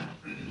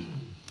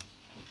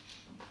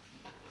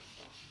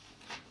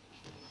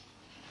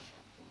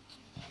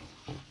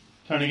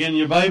Turn again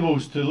your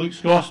Bibles to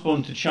Luke's Gospel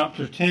and to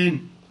chapter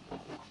 10.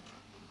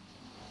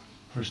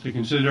 For us to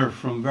consider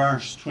from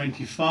verse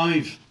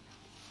 25.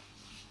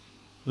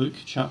 Luke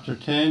chapter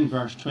 10,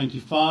 verse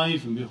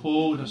 25. And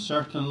behold, a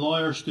certain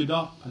lawyer stood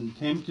up and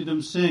tempted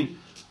him, saying,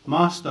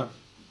 Master,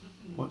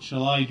 what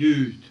shall I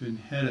do to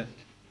inherit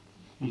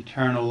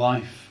eternal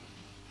life?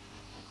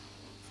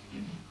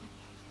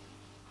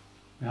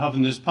 We have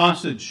in this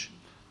passage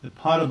the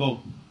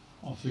parable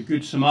of the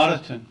Good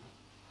Samaritan.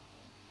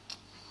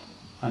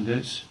 And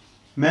it's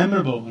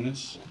memorable and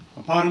it's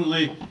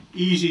apparently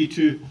easy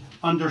to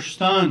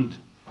understand.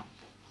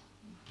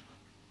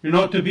 You're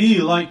not to be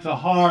like the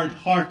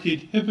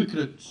hard-hearted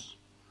hypocrites,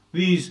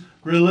 these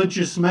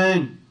religious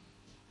men.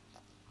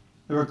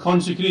 They were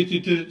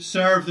consecrated to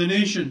serve the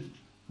nation,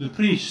 the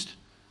priest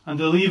and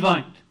the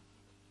Levite,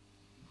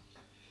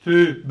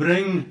 to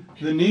bring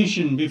the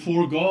nation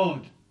before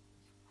God,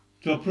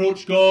 to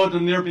approach God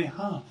on their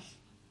behalf.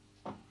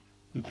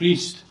 The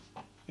priest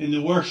in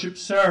the worship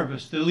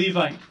service, the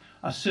Levite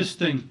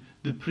assisting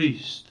the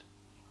priest.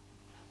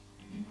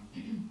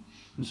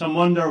 And some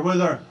wonder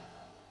whether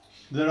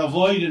their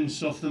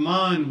avoidance of the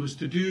man was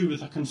to do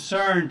with a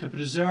concern to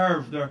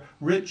preserve their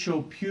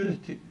ritual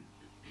purity.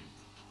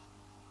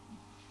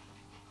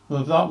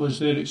 Well, if that was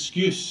their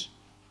excuse,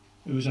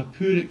 it was a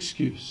poor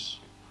excuse.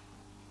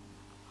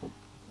 And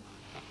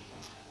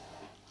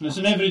it's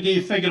an everyday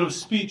figure of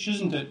speech,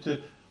 isn't it? To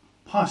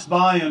pass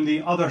by on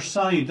the other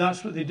side.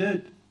 That's what they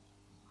did.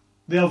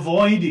 They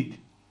avoided.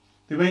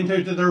 They went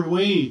out of their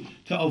way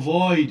to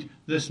avoid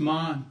this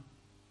man.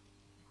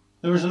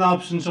 There was an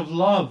absence of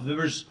love. There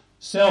was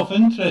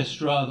self-interest,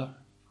 rather.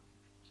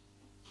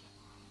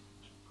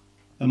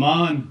 The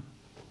man,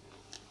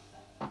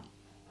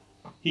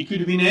 he could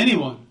have been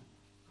anyone.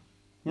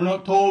 We're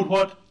not told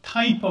what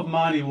type of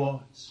man he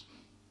was.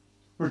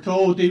 We're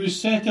told he was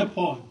set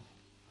upon.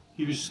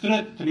 He was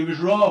stripped and he was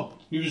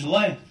robbed. He was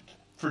left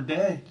for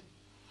dead.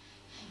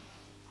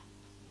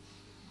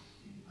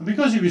 And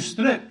because he was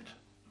stripped,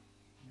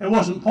 it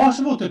wasn't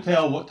possible to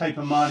tell what type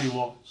of man he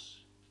was.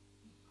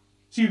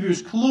 See, if he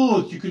was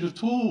clothed, you could have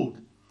told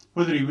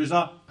whether he was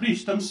a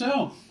priest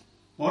himself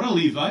or a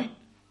Levite,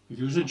 if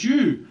he was a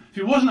Jew. If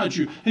he wasn't a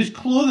Jew, his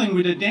clothing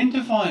would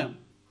identify him.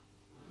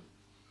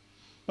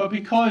 But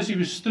because he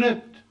was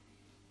stripped,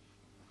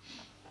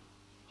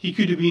 he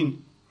could have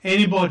been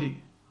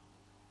anybody.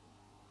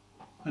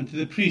 And to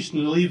the priest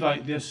and the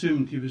Levite, they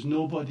assumed he was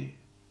nobody.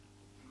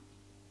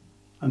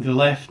 And they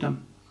left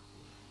him.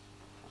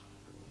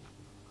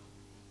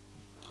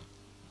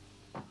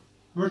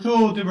 We're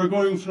told they were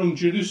going from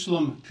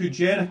Jerusalem to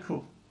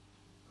Jericho,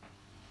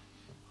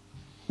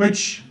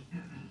 which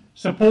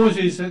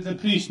supposes that the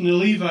priest and the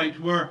Levite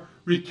were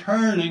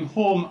returning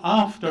home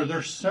after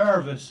their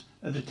service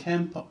at the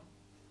temple,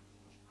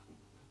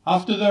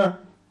 after their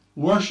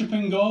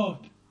worshipping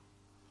God,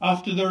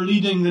 after their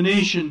leading the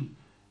nation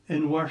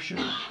in worship.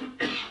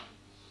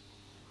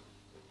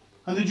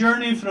 And the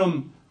journey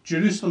from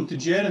Jerusalem to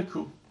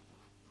Jericho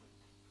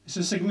is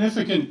a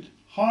significant,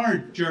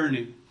 hard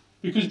journey,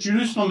 because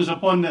Jerusalem is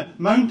upon the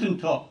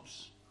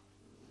mountaintops,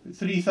 at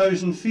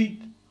 3,000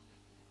 feet.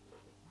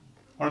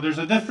 Or there's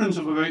a difference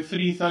of about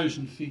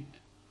 3,000 feet,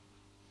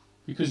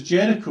 because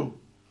Jericho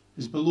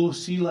is below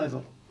sea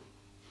level.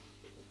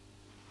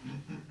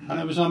 And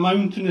it was a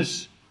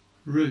mountainous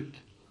route,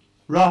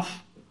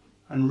 rough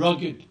and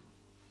rugged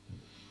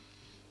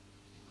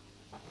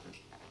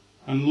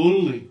and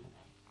lonely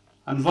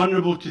and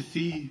vulnerable to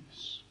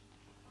thieves.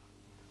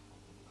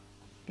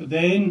 But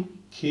then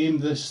came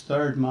this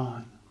third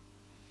man.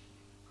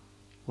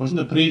 He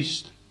wasn't a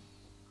priest.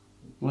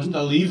 He wasn't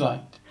a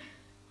Levite.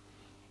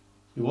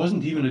 He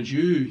wasn't even a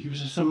Jew. He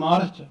was a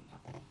Samaritan.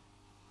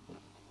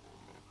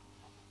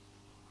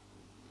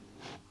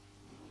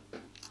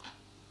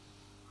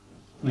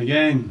 And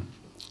again,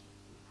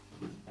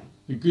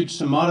 the Good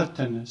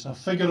Samaritan is a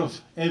figure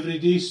of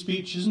everyday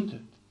speech, isn't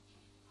it?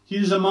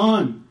 Here's a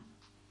man.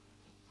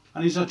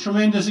 And he's a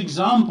tremendous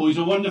example. He's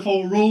a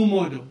wonderful role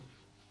model.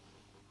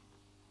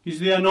 He's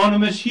the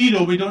anonymous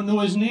hero. We don't know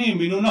his name.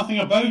 We know nothing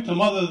about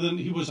him other than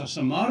he was a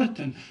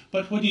Samaritan.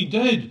 But what he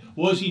did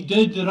was he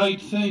did the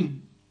right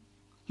thing.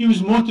 He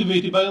was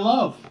motivated by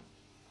love,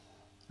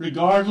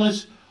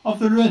 regardless of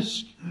the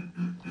risk.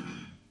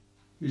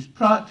 He was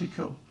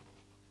practical.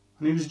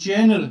 And he was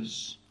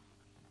generous.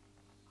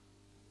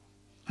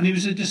 And he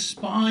was a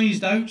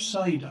despised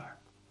outsider.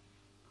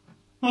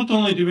 Not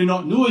only do we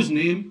not know his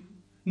name,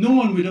 no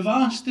one would have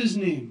asked his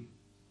name,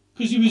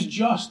 because he was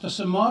just a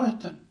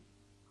Samaritan.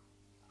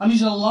 And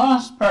he's the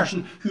last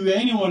person who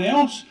anyone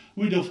else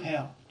would have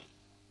helped.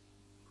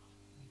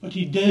 But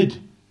he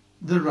did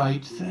the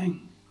right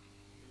thing.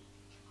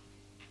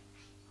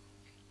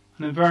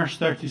 And in verse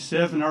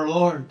 37, our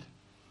Lord,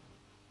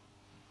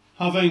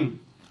 having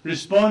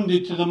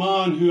responded to the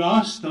man who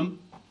asked him,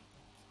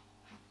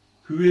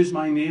 "Who is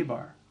my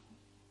neighbour?"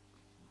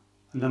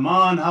 And the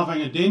man,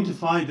 having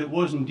identified that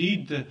was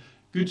indeed the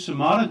Good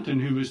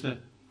Samaritan who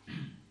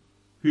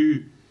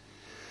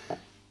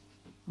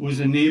was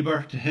the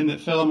neighbour to him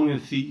that fell among the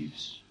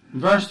thieves, In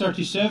verse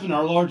 37,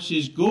 our Lord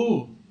says,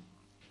 "Go,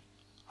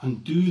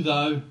 and do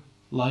thou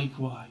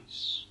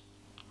likewise."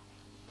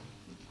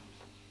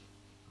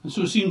 And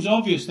so it seems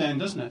obvious then,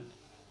 doesn't it?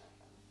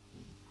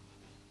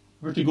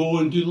 We're to go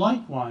and do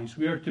likewise.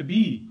 We are to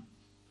be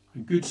a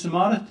good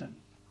Samaritan.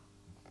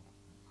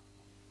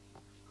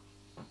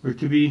 We're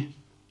to be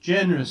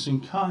generous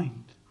and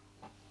kind.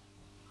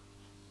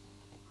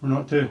 We're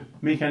not to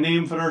make a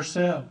name for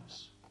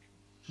ourselves.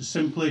 To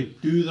simply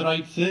do the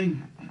right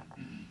thing.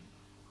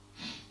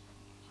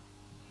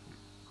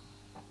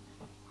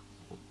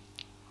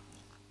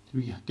 To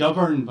be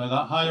governed by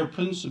that higher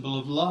principle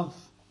of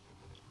love,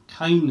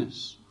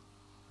 kindness,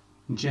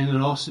 and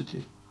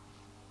generosity.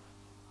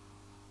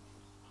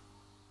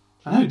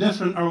 And how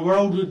different our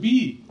world would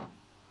be.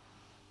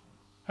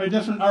 How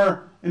different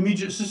our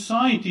immediate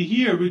society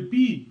here would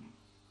be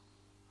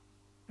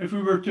if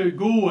we were to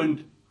go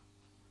and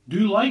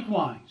do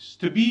likewise,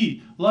 to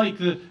be like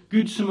the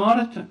Good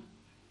Samaritan.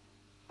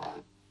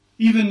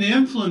 Even the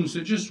influence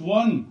that just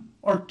one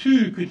or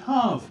two could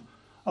have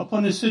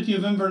upon the city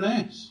of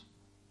Inverness.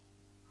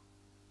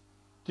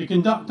 To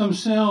conduct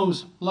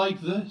themselves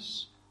like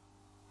this.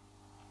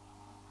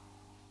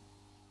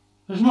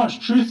 There's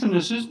much truth in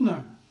this, isn't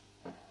there?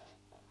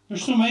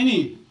 There's so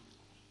many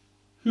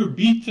who are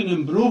beaten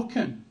and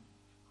broken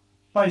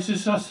by a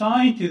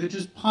society that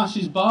just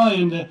passes by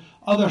on the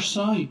other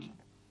side.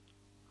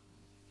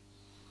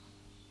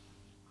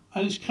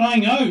 And it's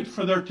crying out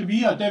for there to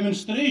be a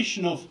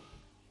demonstration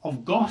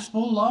of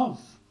gospel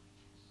love.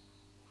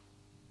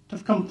 To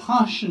have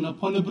compassion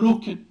upon the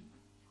broken.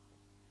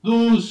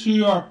 Those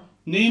who are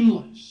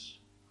nameless.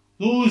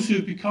 Those who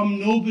have become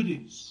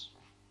nobodies.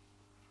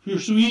 Who are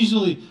so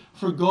easily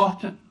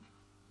forgotten.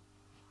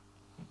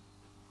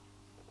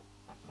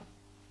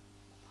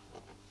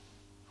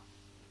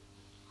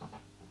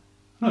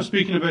 I'm not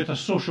speaking about a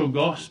social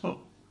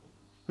gospel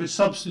which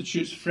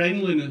substitutes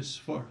friendliness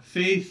for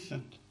faith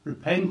and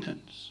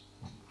repentance.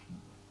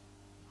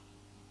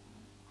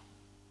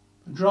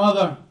 But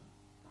rather,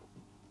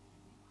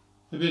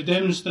 there'll be a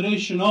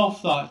demonstration of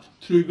that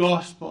true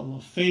gospel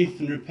of faith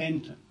and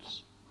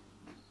repentance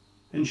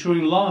in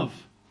showing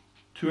love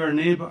to our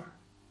neighbour.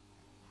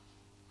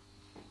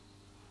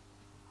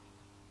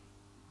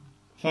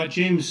 In fact,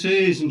 James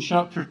says in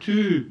chapter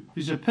 2,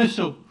 his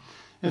epistle,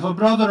 "If a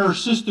brother or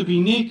sister be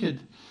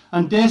naked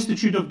and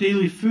destitute of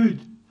daily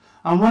food,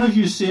 and one of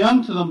you say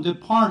unto them,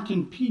 Depart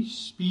in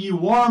peace, be ye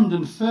warmed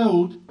and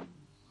filled,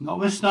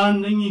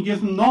 notwithstanding ye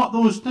give them not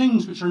those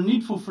things which are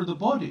needful for the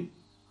body,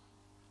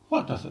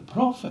 what doth it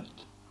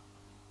profit?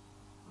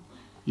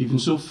 Even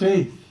so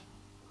faith,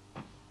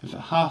 if it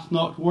hath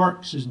not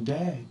works, is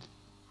dead,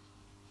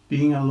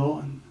 being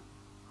alone."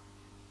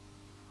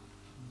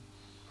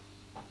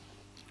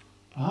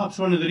 Perhaps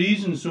one of the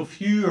reasons so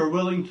few are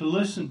willing to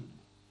listen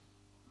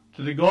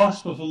to the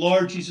gospel of the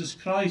Lord Jesus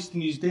Christ in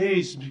these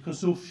days is because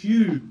so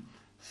few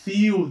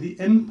feel the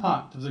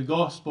impact of the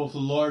gospel of the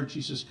Lord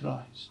Jesus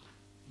Christ.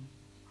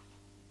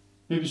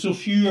 Maybe so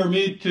few are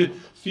made to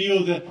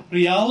feel the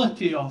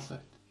reality of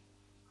it.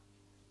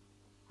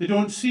 They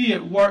don't see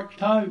it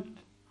worked out.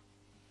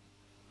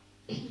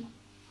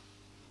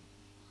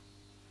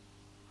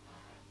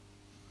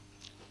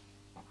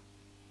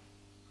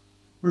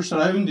 We're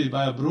surrounded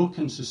by a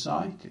broken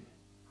society.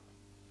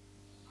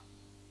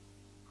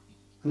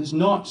 And it's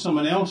not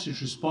someone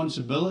else's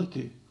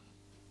responsibility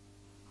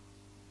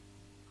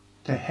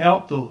to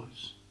help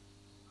those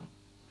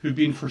who've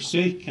been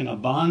forsaken,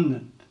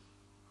 abandoned,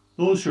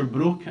 those who are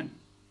broken.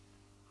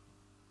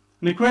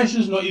 And the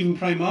question is not even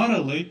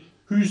primarily,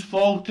 whose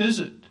fault is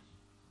it?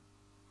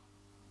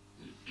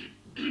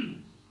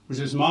 Was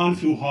this man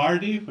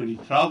foolhardy when he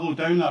travelled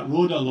down that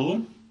road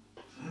alone?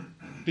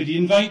 Did he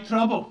invite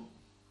trouble?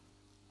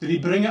 Did he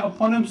bring it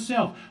upon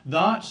himself?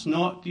 That's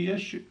not the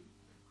issue.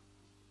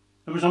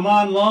 There was a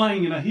man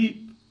lying in a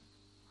heap.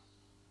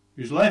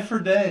 He was left for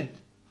dead.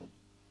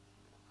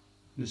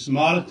 The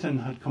Samaritan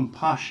had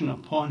compassion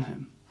upon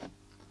him.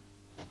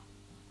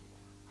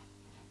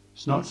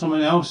 It's not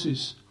someone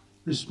else's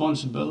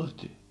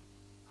responsibility.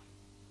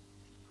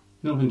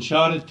 You know, when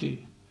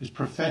charity is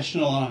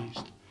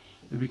professionalised,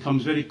 it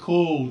becomes very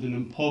cold and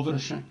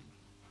impoverishing.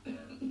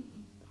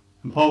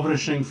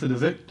 Impoverishing for the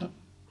victim.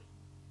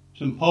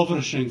 It's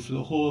impoverishing for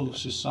the whole of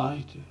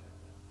society.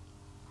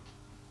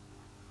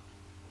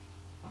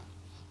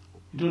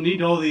 You don't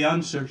need all the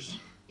answers.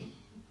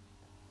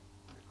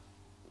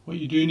 What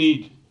you do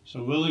need is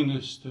a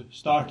willingness to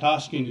start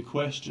asking the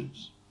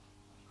questions.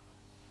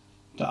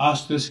 To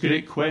ask this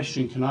great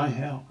question, can I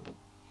help?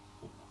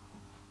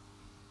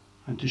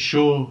 And to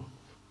show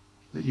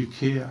that you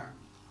care.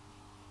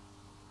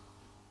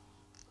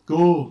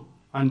 Go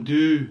and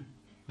do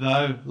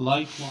thou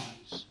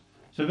likewise.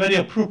 It's a very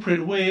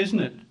appropriate way, isn't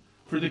it,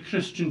 for the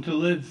Christian to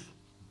live.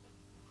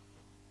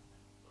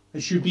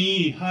 It should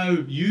be how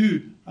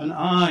you and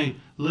I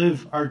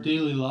live our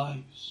daily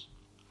lives.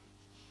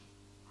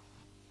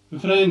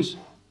 And friends,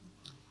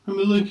 when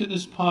we look at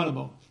this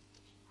parable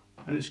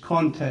and its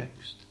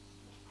context,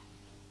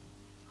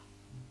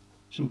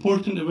 it's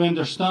important that we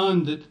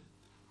understand that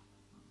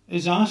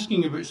is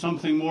asking about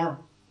something more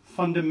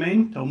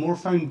fundamental, more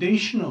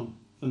foundational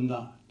than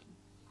that.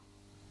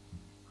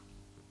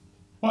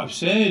 What I've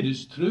said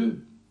is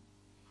true.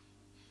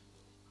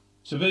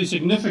 It's a very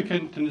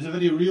significant and it's a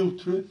very real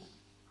truth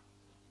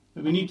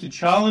that we need to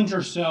challenge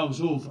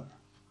ourselves over.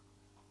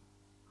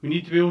 We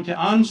need to be able to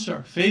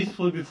answer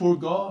faithfully before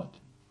God.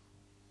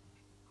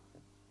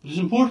 It is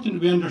important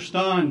that we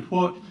understand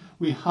what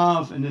we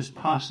have in this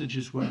passage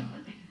as well.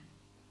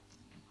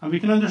 And we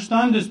can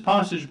understand this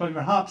passage by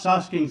perhaps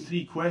asking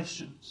 3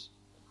 questions.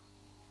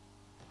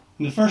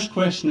 And the first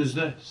question is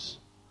this: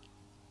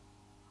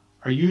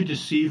 are you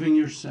deceiving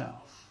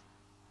yourself?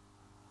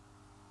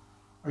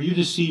 Are you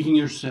deceiving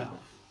yourself?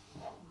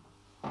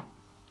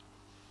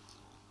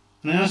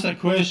 And I ask that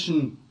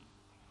question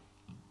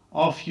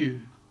of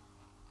you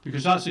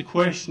because that's the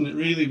question that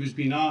really was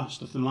being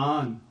asked of the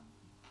man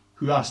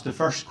who asked the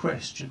first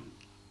question.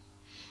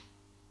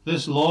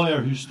 This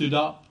lawyer who stood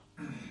up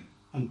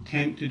and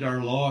tempted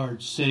our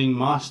Lord, saying,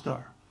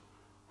 "Master,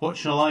 what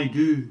shall I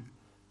do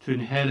to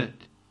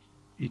inherit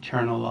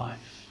eternal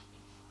life?"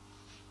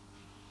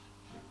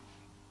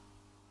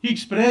 He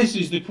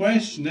expresses the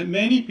question that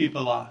many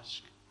people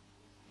ask.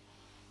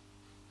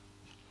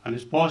 And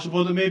it's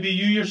possible that maybe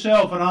you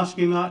yourself are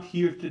asking that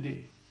here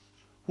today.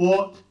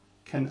 What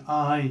can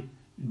I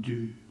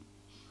do?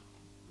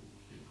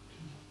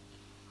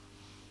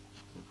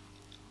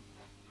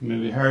 You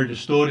maybe heard a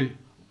story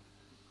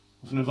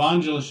of an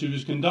evangelist who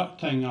was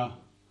conducting a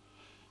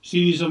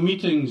series of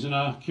meetings in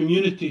a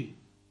community.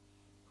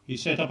 He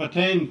set up a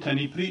tent and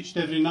he preached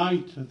every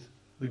night of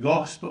the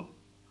gospel.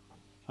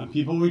 And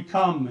people would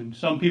come and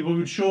some people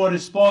would show a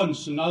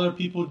response and other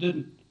people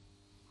didn't.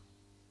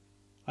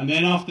 And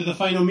then after the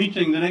final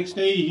meeting, the next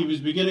day, he was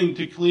beginning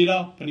to clear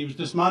up and he was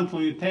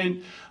dismantling the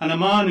tent. And a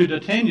man who'd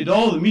attended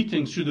all the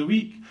meetings through the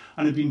week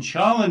and had been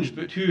challenged,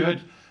 but who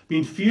had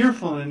been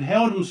fearful and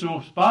held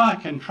himself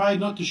back and tried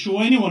not to show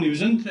anyone he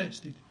was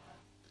interested.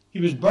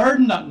 He was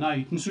burdened that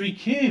night, and so he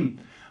came.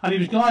 And he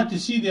was glad to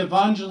see the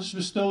evangelist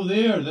was still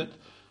there, that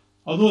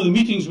although the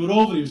meetings were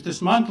over, he was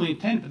dismantling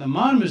the tent, but the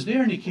man was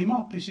there and he came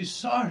up. He says,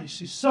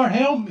 Sir,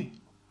 help me.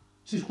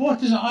 He says,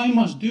 what is it I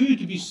must do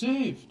to be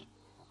saved?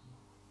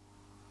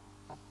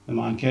 The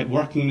man kept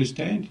working in his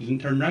tent. He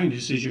didn't turn around. He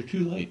says, you're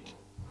too late.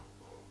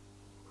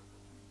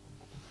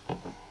 And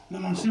the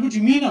man said, what do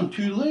you mean I'm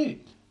too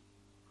late?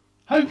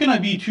 How can I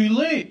be too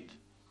late?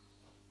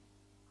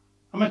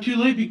 Am I too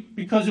late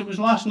because it was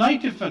last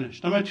night it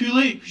finished? Am I too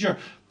late because you're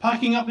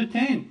packing up the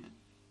tent?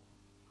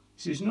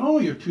 He says, no,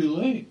 you're too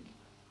late.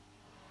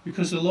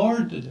 Because the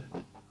Lord did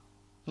it.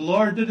 The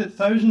Lord did it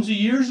thousands of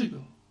years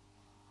ago.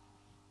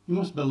 You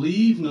must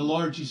believe in the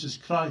Lord Jesus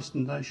Christ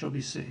and thou shalt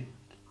be saved.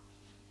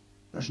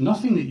 There's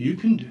nothing that you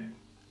can do.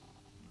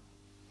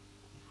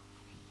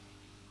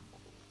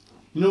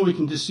 You know, we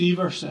can deceive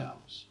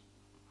ourselves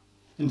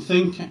in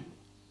thinking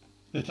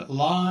that it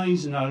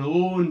lies in our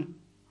own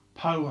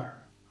power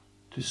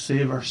to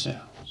save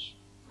ourselves.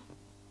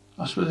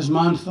 That's what this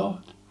man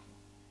thought.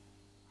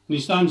 And he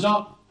stands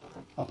up,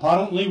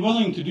 apparently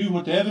willing to do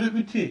whatever it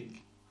would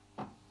take.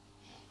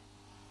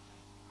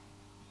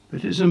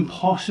 But it's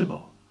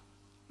impossible.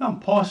 Not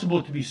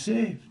impossible to be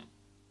saved,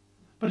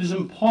 but it's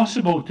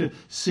impossible to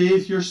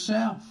save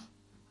yourself.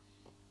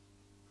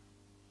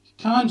 You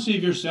can't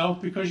save yourself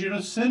because you're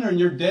a sinner and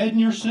you're dead in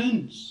your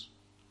sins.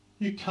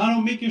 You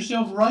cannot make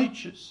yourself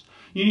righteous.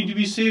 You need to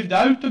be saved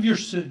out of your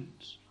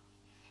sins.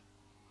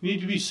 You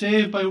need to be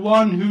saved by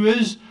one who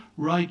is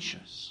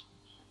righteous.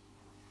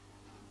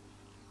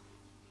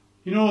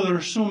 You know, there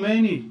are so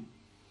many,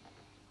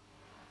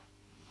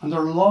 and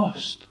they're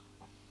lost.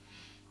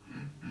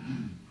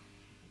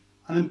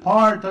 And in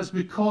part, that's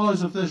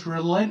because of this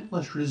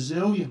relentless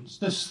resilience,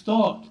 this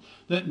thought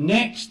that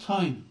next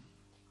time,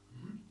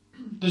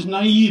 this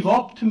naive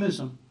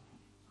optimism.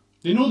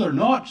 They know they're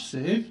not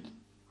saved,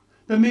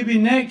 but maybe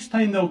next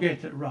time they'll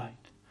get it right.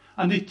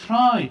 And they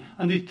try,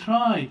 and they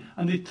try,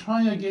 and they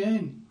try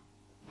again.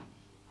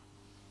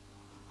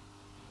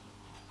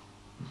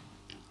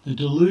 The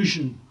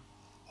delusion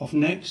of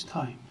next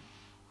time.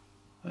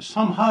 That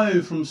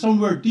somehow, from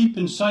somewhere deep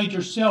inside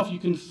yourself, you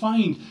can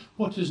find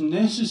what is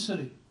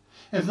necessary.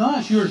 If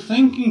that's your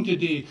thinking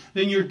today,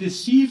 then you're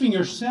deceiving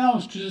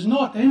yourselves because it's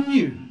not in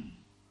you.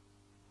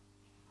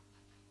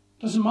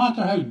 It doesn't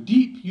matter how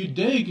deep you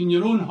dig in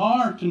your own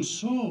heart and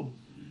soul.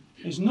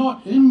 It's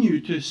not in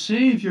you to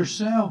save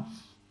yourself.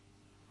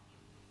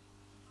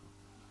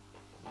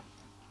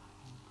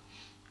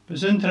 But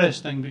it's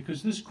interesting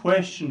because this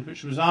question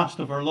which was asked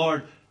of our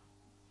Lord,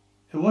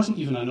 it wasn't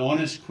even an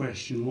honest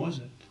question, was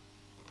it?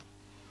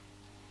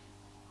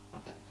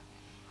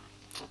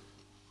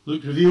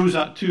 Luke reveals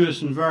that to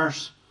us in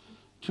verse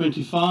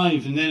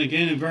 25 and then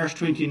again in verse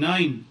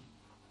 29.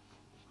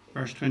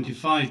 Verse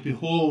 25,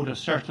 behold, a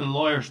certain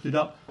lawyer stood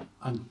up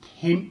and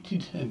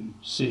tempted him,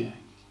 saying.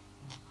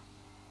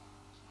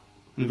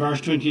 In verse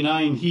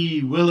 29,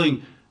 he,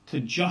 willing to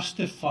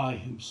justify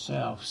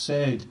himself,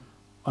 said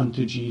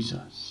unto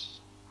Jesus.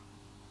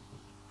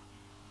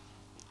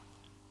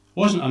 It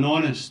wasn't an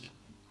honest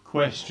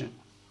question.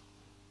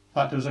 In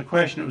fact, there was a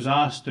question that was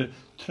asked to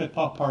trip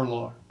up our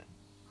Lord,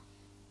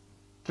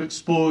 to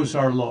expose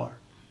our Lord,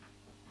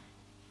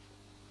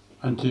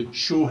 and to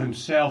show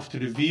himself, to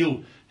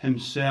reveal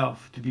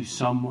himself to be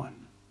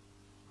someone.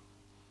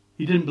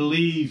 He didn't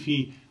believe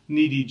he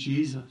needed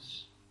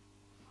Jesus.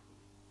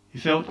 He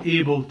felt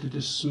able to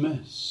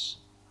dismiss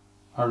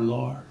our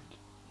Lord.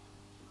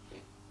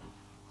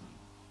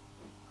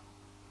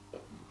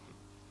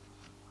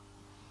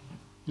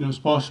 You know, it's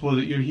possible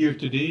that you're here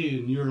today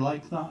and you're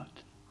like that.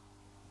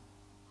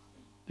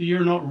 That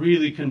you're not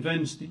really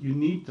convinced that you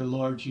need the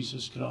Lord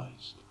Jesus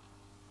Christ.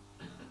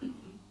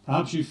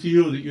 Perhaps you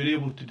feel that you're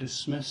able to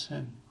dismiss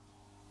him.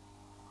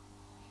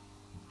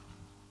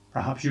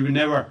 Perhaps you would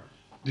never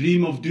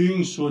dream of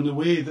doing so in the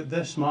way that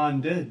this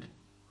man did.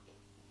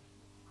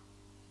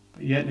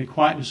 But yet in the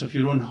quietness of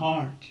your own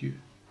heart, you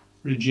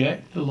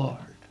reject the Lord.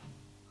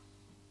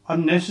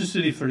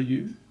 Unnecessary for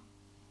you.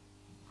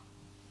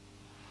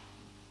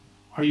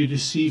 Are you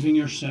deceiving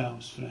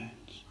yourselves,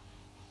 friends?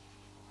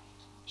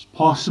 It's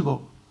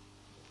possible,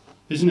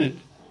 isn't it?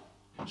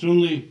 It's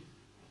only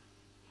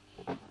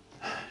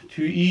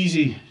too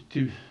easy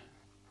to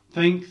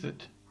think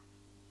that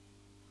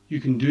you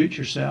can do it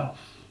yourself.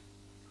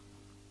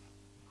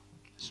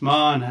 This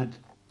man had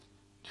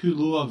too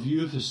low a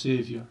view of the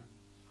Saviour,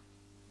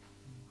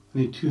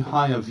 and he had too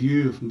high a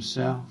view of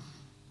himself.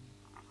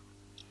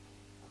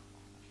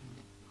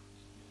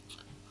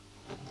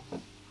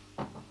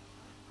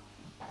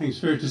 I think it's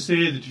fair to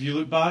say that if you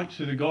look back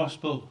to the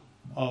Gospel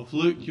of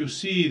Luke, you'll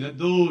see that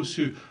those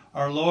who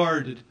our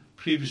Lord had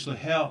previously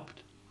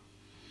helped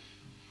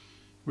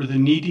were the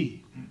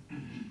needy,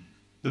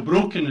 the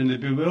broken and the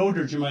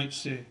bewildered, you might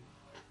say.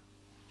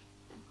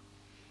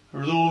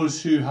 There were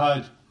those who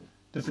had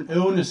different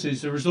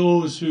illnesses. There were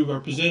those who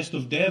were possessed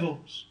of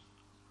devils,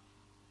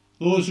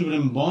 those who were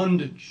in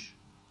bondage,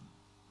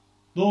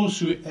 those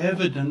who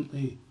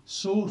evidently,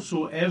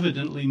 so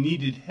evidently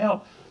needed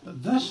help.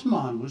 But this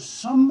man was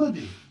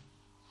somebody.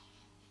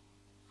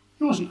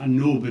 He wasn't a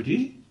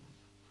nobody.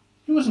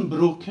 He wasn't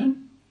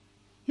broken.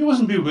 He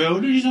wasn't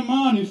bewildered. He's a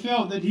man who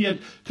felt that he had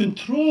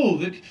control,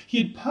 that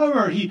he had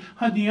power, he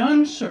had the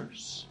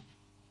answers.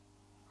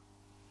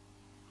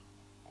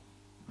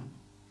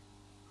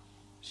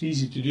 It's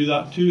easy to do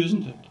that too,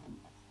 isn't it?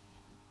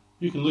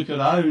 You can look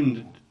around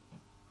and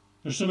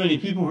there's so many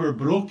people who are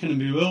broken and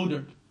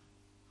bewildered.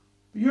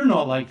 But you're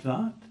not like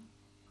that.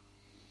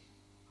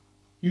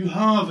 You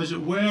have, as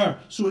it were,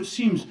 so it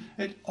seems,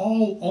 it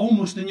all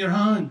almost in your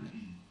hand.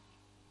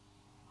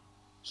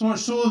 So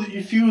much so that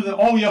you feel that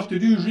all you have to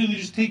do is really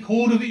just take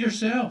hold of it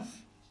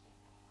yourself.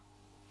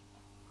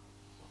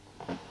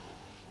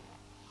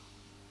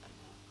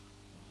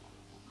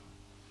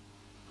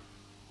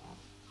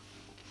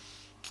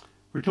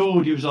 We're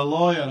told he was a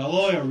lawyer. A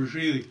lawyer was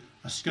really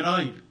a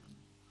scribe.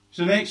 He's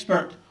an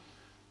expert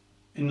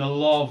in the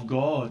law of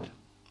God.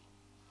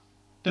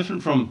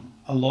 Different from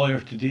a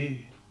lawyer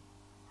today.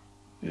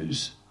 It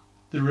was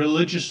the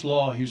religious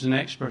law he was an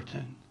expert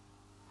in.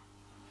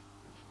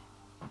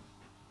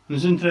 And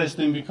it's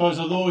interesting because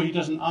although he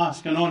doesn't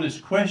ask an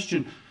honest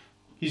question,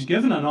 he's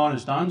given an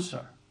honest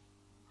answer.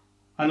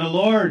 And the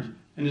Lord,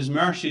 in his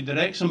mercy,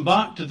 directs him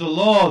back to the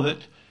law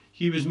that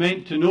he was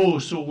meant to know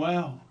so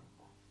well.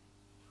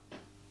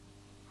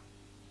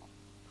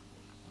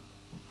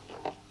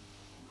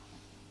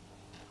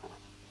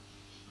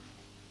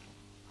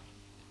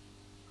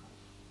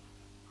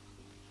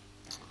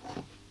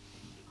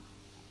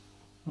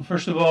 Well,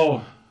 first of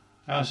all,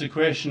 I ask the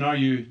question, are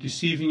you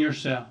deceiving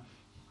yourself?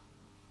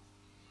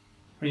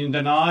 Are you in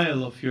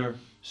denial of your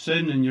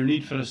sin and your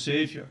need for a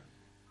Saviour? Are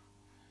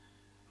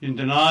you in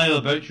denial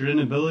about your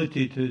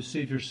inability to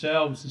save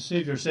yourselves? The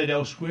Saviour said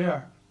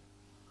elsewhere,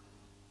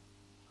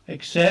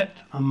 except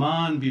a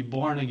man be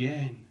born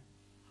again,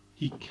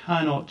 he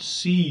cannot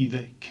see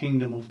the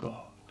kingdom of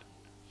God.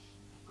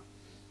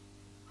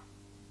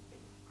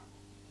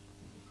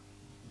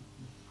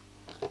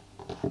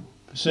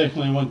 But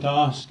secondly, I want to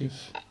ask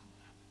if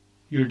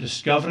you're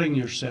discovering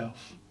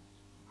yourself.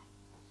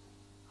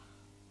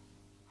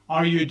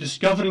 Are you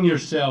discovering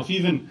yourself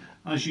even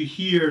as you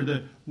hear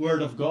the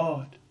Word of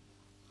God?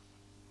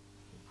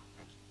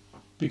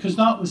 Because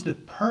that was the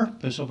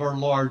purpose of our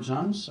Lord's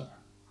answer.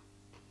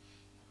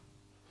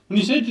 When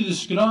he said to the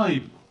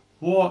scribe,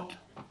 What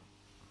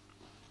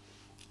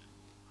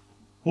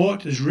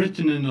is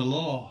written in the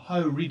law?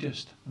 How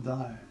readest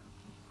thou?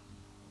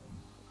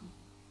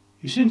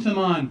 He said to the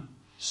man,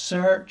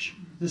 search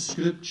the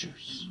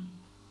Scriptures.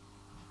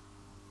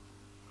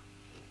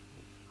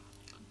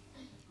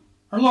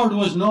 Our Lord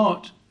was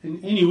not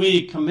in any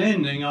way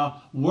commending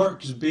a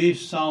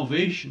works-based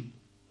salvation.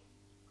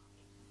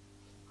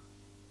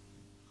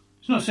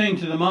 He's not saying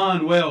to the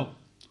man, well,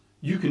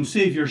 you can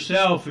save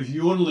yourself if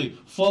you only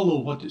follow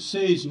what it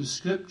says in the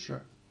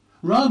Scripture.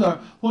 Rather,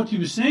 what he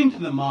was saying to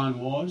the man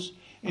was,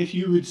 if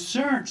you would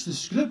search the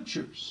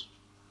Scriptures,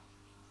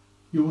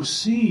 you will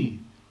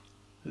see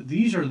that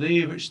these are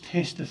they which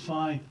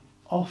testify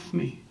of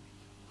me.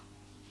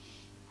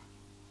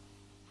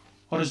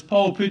 Or as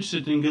Paul puts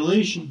it in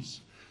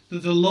Galatians,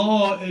 that the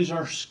law is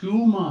our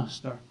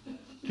schoolmaster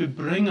to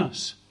bring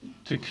us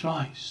to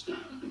Christ.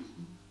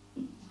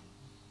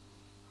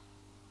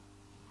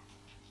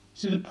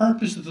 See, the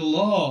purpose of the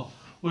law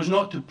was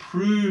not to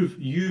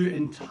prove you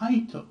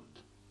entitled,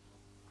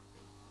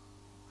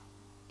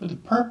 but the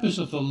purpose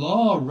of the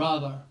law,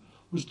 rather,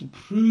 was to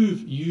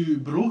prove you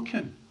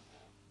broken.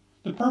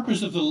 The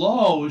purpose of the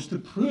law was to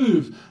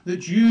prove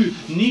that you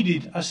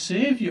needed a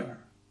Saviour.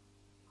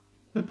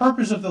 The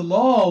purpose of the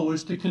law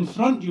was to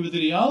confront you with the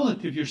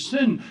reality of your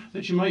sin,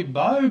 that you might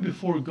bow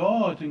before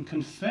God and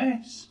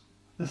confess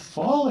the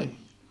folly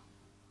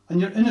and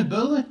your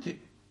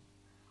inability,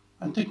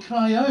 and to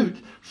cry out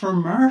for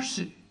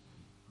mercy.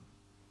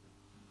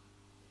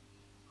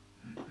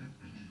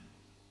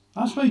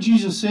 That's why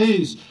Jesus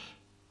says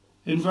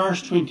in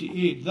verse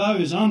 28, "Thou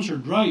hast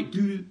answered right,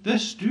 do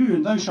this,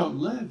 and thou shalt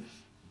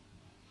live."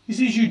 He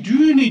says you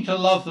do need to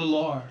love the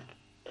Lord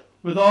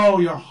with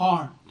all your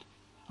heart,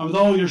 and with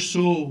all your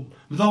soul,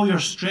 with all your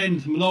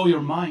strength, and with all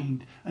your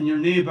mind, and your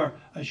neighbour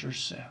as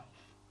yourself.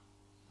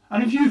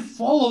 And if you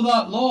follow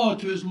that law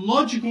to its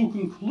logical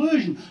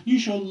conclusion, you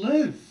shall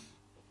live.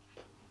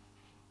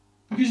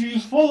 Because if you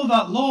follow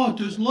that law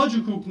to its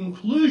logical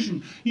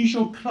conclusion, you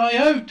shall cry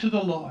out to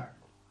the Lord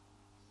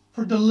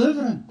for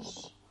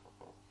deliverance.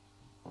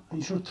 And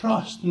you shall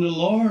trust in the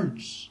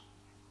Lord's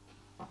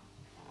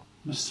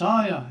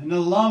Messiah, in the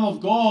Lamb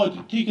of God,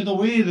 to taketh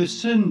away the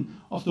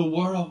sin of the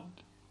world.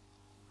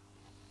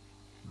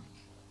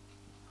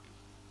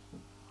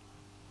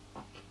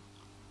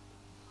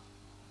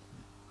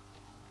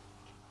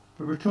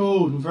 But we're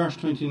told in verse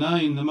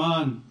 29, the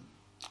man,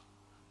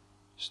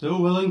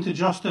 still willing to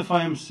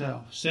justify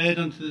himself, said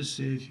unto the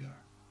Saviour,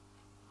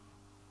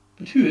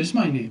 "But who is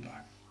my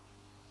neighbour?"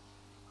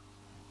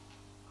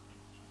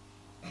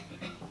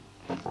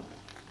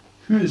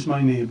 Who is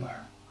my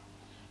neighbour?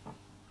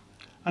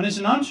 And it's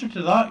in answer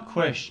to that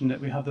question that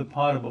we have the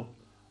parable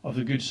of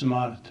the Good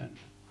Samaritan.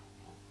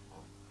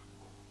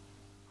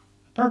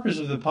 The purpose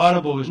of the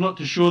parable is not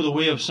to show the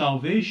way of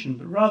salvation,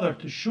 but rather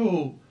to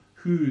show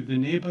who the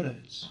neighbour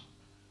is.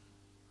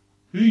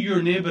 Who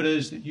your neighbour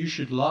is that you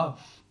should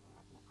love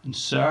and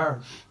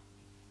serve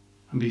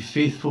and be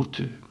faithful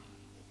to.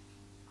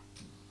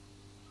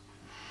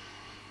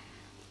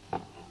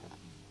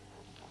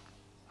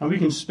 And we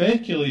can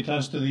speculate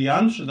as to the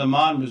answer the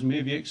man was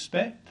maybe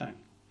expecting.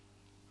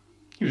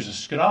 He was a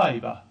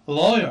scribe, a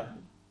lawyer,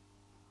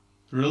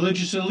 a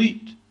religious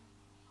elite.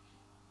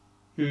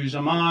 He was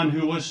a man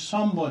who was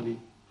somebody,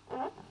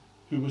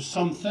 who was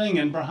something,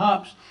 and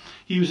perhaps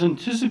he was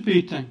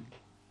anticipating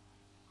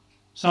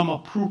some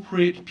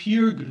appropriate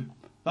peer group.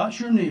 That's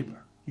your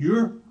neighbour.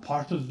 You're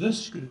part of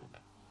this group.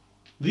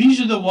 These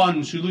are the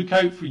ones who look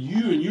out for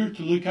you, and you're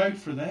to look out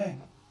for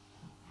them.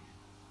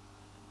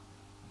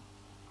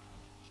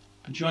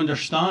 But you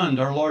understand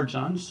our Lord's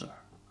answer.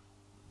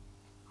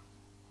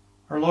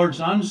 Our Lord's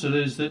answer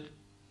is that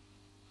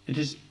it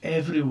is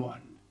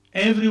everyone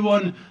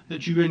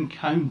that you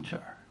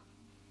encounter.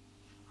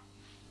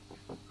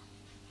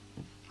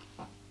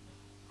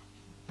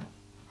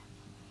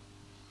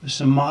 The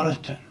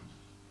Samaritan.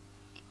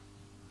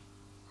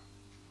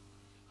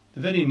 The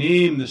very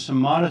name, the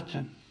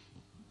Samaritan,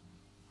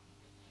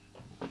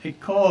 it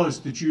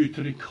caused the Jew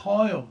to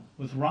recoil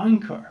with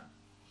rancour.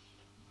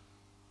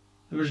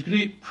 There was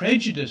great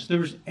prejudice, there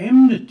was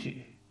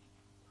enmity.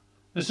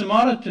 The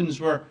Samaritans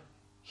were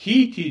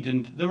hated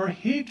and they were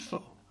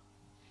hateful.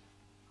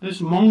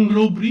 This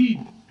mongrel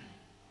breed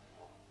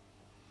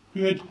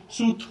who had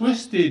so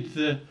twisted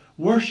the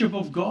worship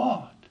of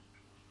God,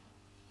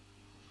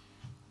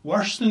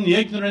 worse than the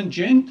ignorant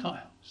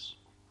Gentiles.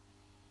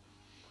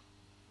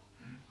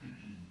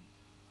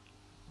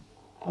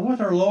 And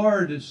what our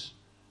Lord is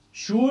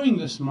showing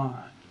this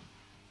man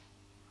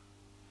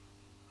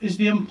is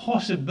the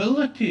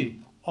impossibility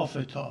of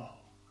it all.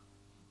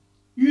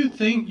 You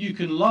think you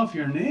can love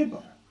your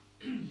neighbour,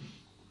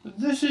 but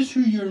this is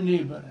who your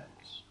neighbour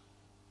is.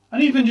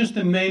 And even just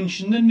to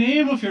mention the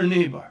name of your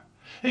neighbour,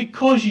 it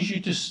causes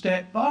you to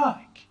step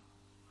back.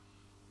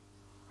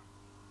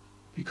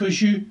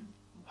 Because you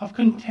have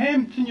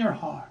contempt in your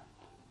heart.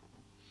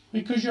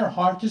 Because your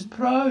heart is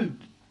proud.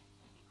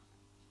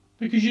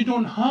 Because you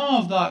don't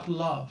have that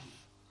love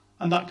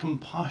and that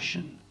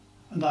compassion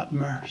and that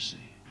mercy.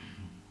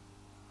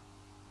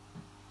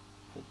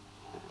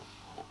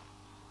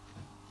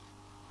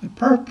 The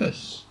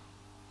purpose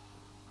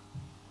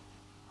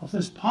of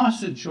this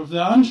passage, of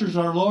the answers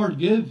our Lord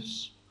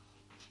gives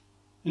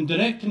in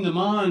directing the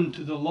man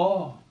to the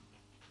law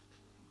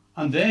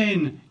and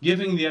then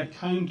giving the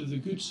account of the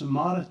Good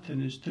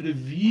Samaritan, is to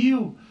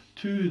reveal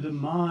to the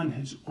man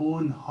his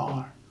own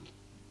heart.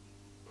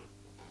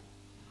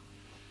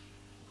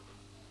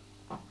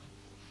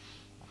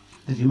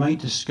 That he might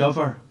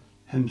discover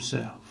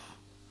himself.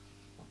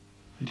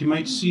 That he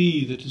might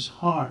see that his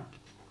heart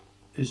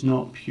is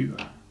not pure.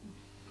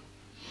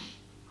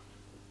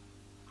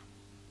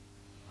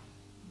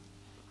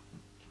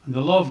 And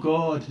the law of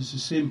God has the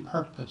same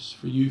purpose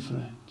for you,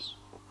 friends.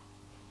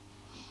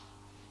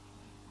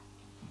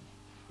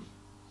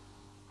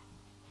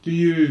 Do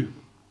you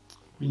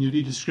When you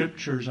read the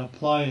scriptures,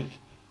 apply it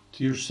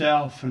to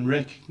yourself and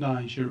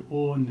recognize your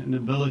own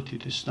inability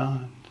to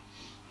stand.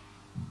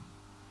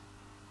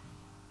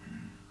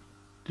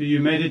 Do you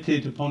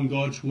meditate upon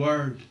God's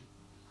word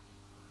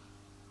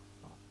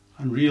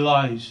and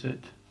realize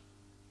it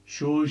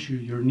shows you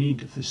your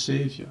need of the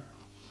Saviour?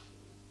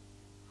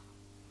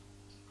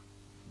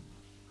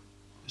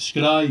 The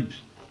scribes,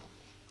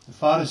 the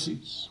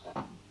Pharisees,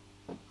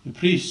 the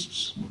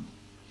priests,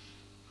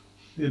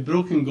 they had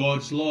broken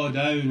God's law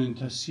down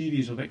into a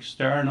series of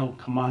external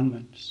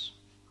commandments.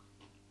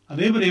 And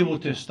they were able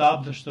to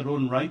establish their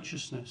own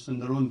righteousness in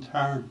their own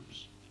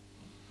terms.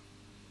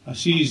 A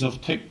series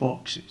of tick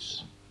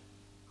boxes.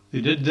 They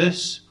did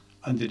this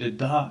and they did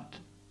that.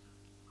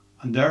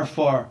 And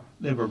therefore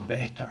they were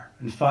better.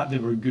 In fact, they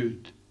were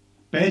good.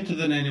 Better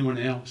than anyone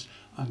else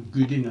and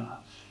good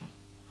enough.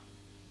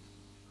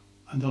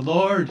 And the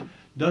Lord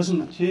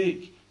doesn't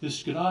take the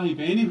scribe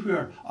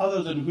anywhere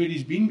other than where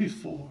he's been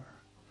before.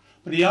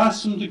 But he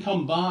asks him to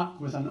come back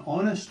with an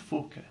honest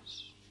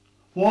focus.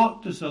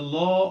 What does the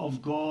law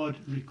of God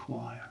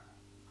require?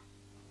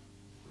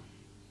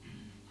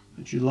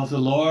 That you love the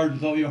Lord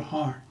with all your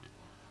heart,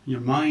 and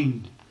your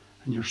mind,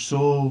 and your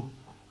soul,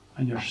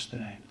 and your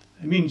strength.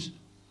 It means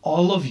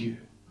all of you.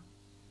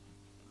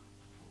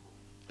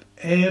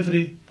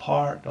 Every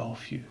part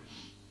of you.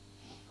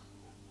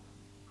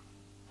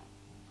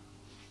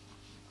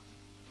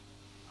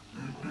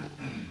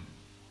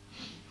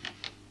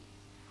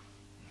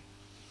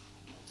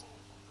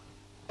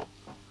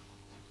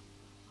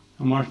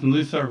 And Martin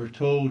Luther, we're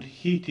told,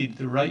 hated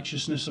the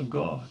righteousness of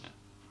God.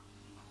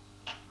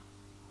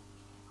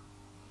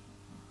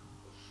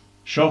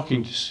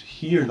 Shocking to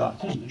hear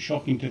that, isn't it?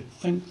 Shocking to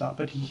think that.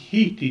 But he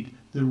hated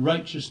the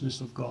righteousness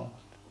of God.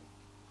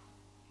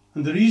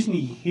 And the reason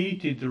he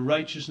hated the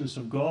righteousness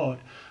of God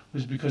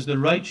was because the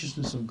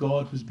righteousness of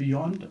God was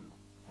beyond him.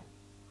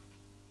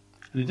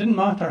 And it didn't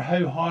matter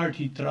how hard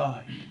he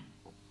tried.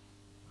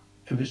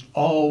 It was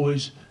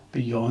always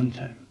beyond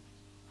him.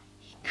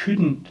 He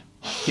couldn't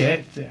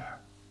get there.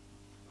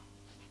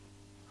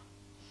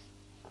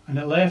 And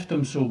it left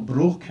him so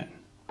broken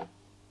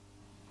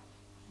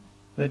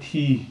that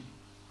he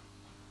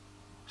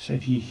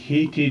said he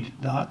hated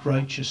that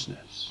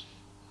righteousness.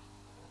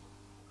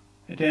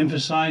 It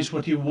emphasized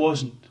what he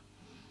wasn't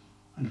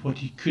and what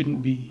he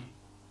couldn't be.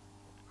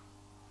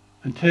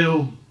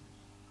 Until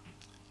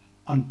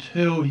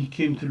he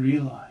came to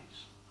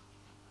realize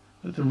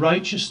that the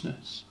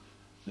righteousness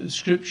that the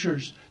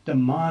Scriptures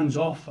demands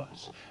of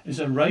us is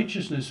a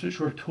righteousness which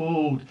we're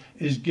told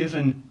is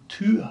given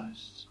to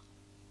us.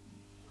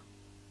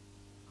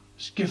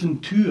 It's given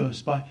to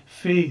us by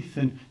faith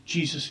in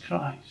Jesus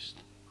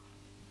Christ.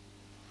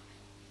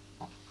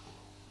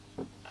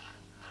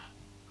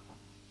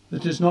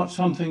 That is not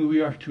something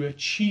we are to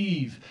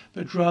achieve,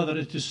 but rather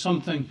it is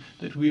something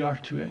that we are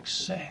to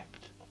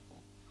accept.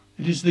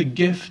 It is the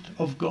gift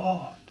of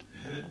God.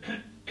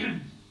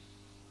 It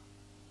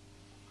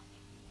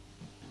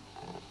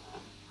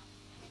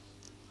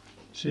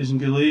says in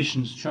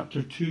Galatians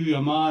chapter 2,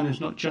 a man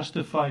is not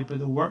justified by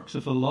the works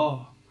of the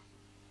law,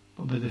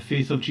 but by the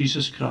faith of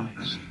Jesus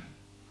Christ.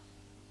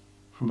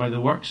 For by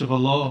the works of the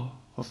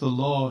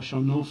law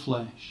shall no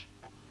flesh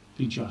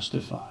be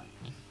justified.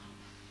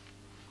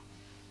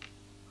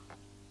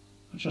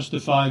 Not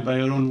justified by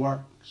our own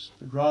works,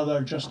 but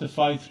rather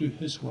justified through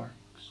his works.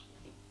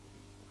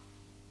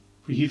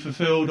 For he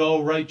fulfilled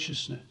all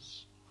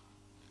righteousness.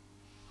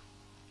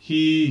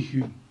 He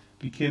who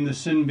became the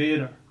sin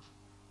bearer,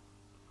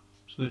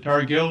 so that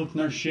our guilt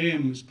and our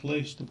shame was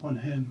placed upon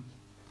him.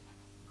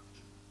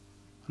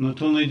 And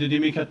not only did he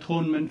make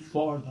atonement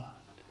for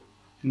that,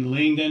 in the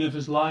laying down of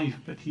his life,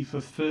 but he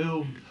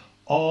fulfilled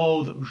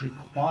all that was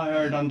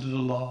required under the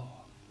law.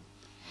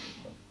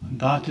 And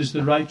that is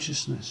the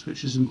righteousness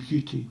which is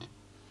imputed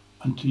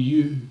unto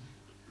you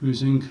who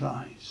is in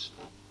Christ.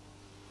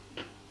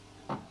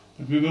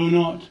 But we will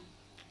not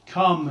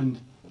come and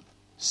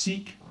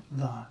seek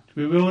that.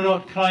 We will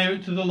not cry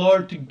out to the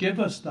Lord to give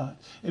us that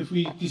if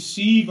we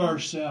deceive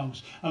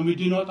ourselves and we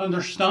do not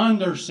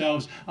understand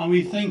ourselves and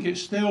we think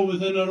it's still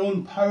within our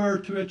own power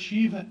to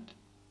achieve it.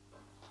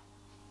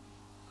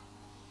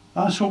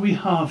 That's what we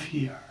have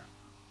here.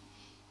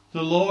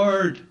 The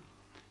Lord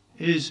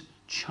is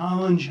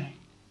challenging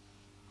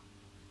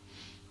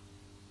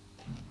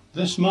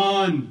this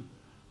man,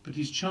 but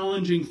he's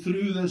challenging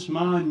through this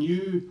man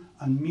you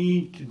and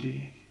me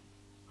today.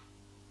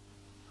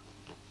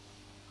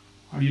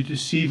 Are you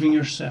deceiving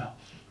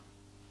yourself?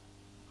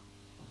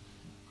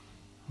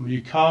 Will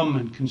you come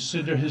and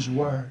consider his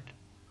word?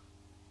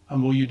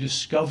 And will you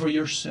discover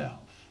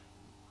yourself?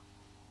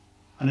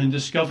 And in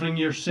discovering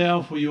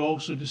yourself, will you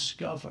also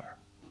discover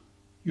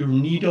your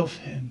need of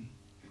him?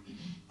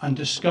 And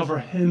discover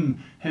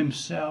him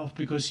himself,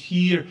 because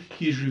here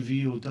he is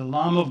revealed, the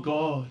Lamb of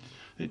God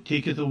that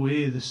taketh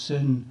away the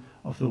sin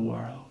of the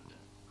world.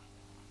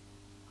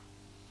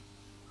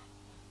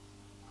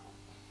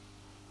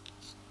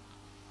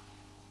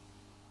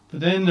 But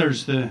then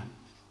there's the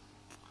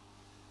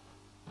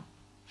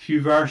few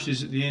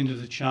verses at the end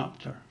of the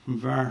chapter, from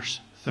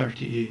verse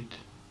 38.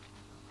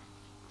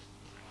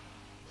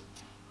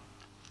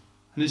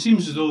 And it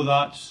seems as though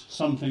that's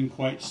something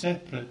quite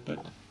separate,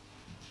 but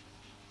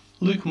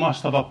Luke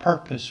must have a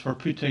purpose for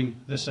putting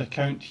this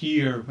account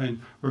here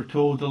when we're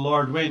told the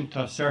Lord went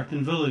to a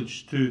certain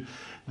village, to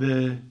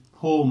the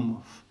home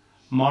of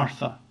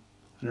Martha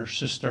and her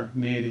sister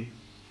Mary.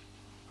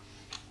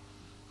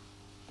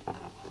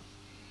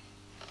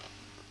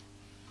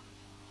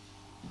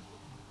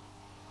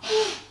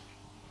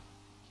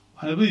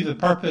 I believe the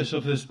purpose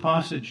of this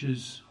passage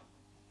is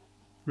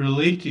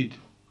related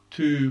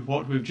to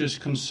what we've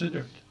just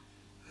considered.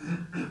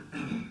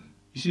 You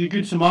see, the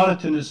Good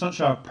Samaritan is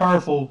such a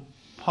powerful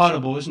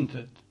parable, isn't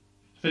it?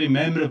 It's very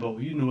memorable.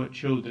 You know it,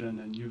 children,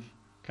 and you've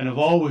kind of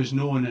always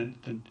known it,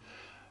 and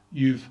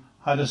you've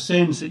had a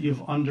sense that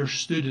you've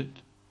understood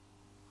it.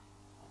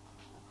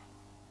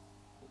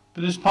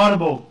 But this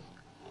parable,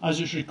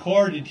 as it's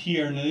recorded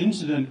here in an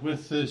incident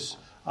with this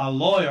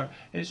lawyer,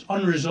 it's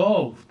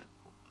unresolved.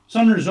 It's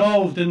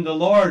unresolved, and the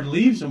Lord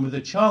leaves him with a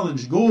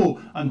challenge: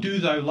 go and do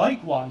thou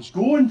likewise.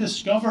 Go and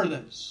discover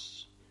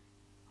this.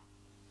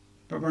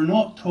 But we're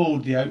not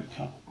told the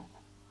outcome.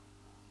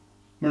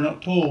 We're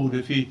not told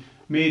if he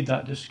made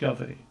that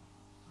discovery,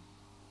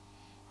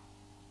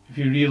 if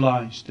he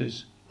realised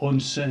his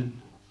own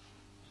sin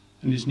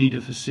and his need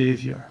of a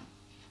Saviour.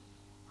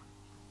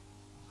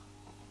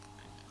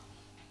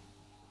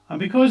 And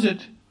because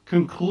it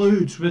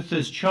concludes with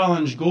this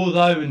challenge, go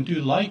thou and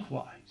do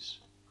likewise,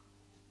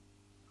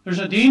 there's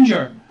a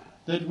danger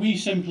that we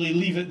simply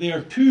leave it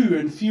there too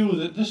and feel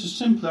that this is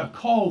simply a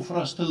call for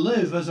us to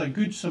live as a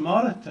good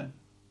Samaritan.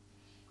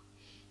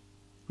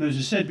 Now, as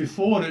I said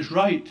before, it's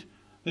right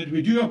that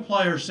we do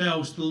apply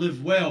ourselves to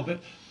live well,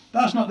 but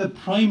that's not the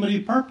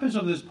primary purpose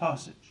of this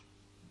passage.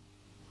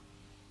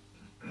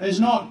 It's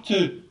not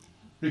to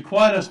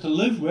require us to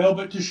live well,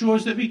 but to show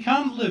us that we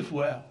can't live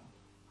well.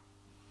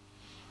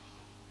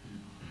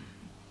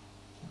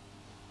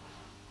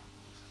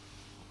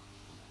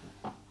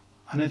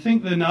 And I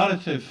think the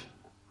narrative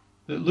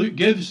that Luke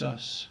gives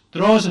us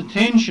draws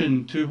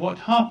attention to what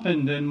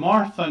happened in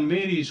Martha and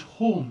Mary's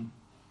home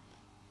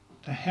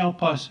to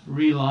help us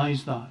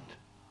realise that.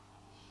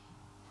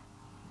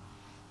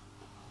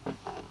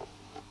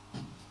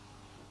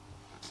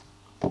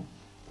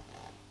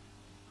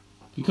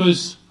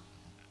 Because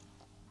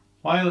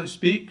while it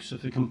speaks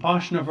of the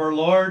compassion of our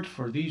Lord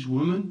for these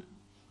women,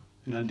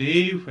 in a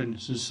day when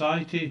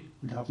society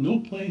would have no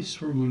place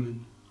for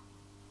women,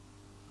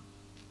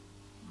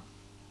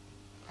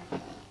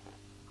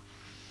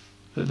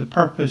 that the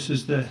purpose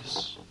is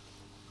this: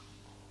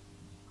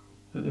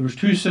 that there was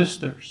two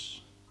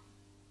sisters,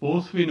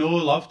 both we know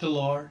loved the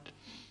Lord.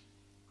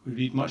 We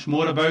read much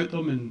more about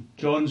them in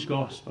John's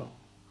Gospel.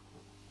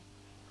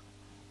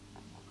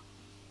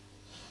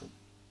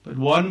 But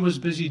one was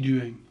busy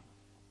doing,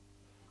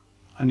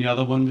 and the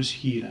other one was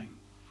hearing.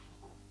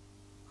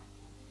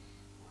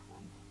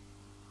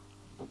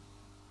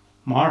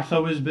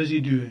 Martha was busy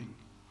doing,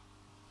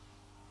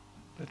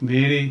 but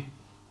Mary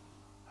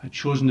had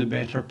chosen the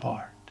better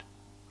part.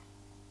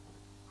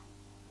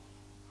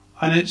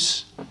 And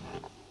it's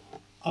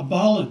a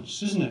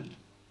balance, isn't it,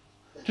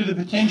 to the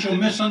potential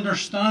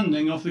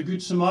misunderstanding of the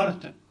Good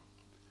Samaritan.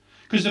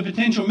 Because the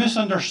potential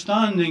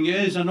misunderstanding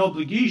is an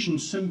obligation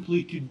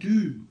simply to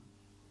do.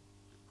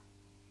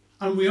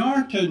 And we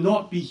are to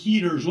not be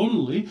hearers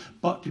only,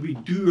 but to be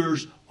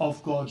doers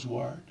of God's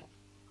word.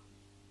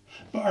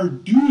 But our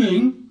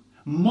doing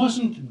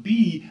mustn't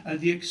be at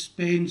the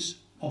expense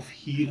of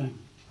hearing.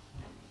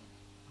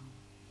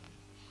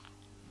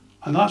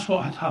 And that's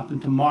what had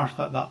happened to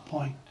Martha at that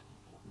point.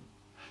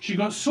 She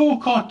got so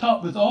caught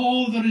up with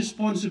all the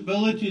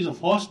responsibilities of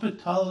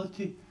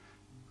hospitality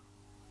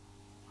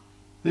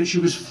that she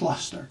was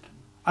flustered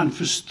and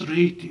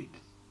frustrated,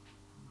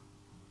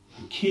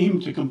 and came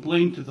to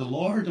complain to the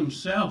Lord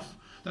himself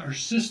that her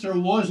sister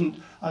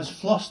wasn't as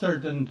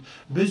flustered and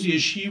busy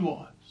as she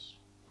was.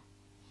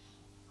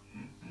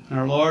 And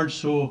our Lord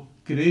so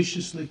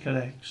graciously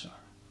corrects her.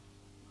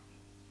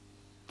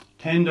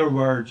 Tender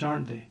words,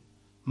 aren't they?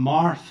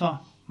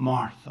 Martha,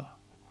 Martha,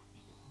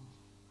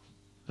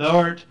 thou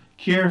art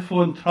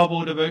careful and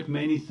troubled about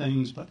many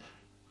things, but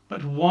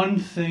one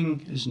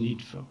thing is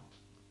needful.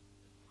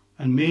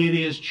 And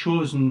Mary has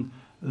chosen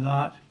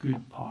that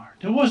good part.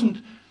 It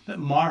wasn't that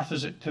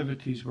Martha's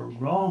activities were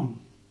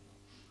wrong.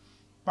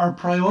 Our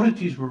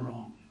priorities were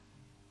wrong.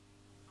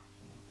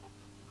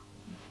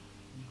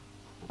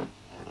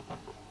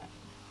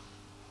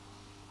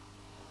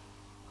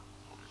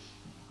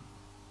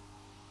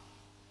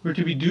 We're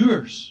to be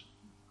doers,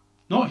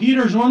 not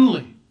hearers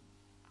only,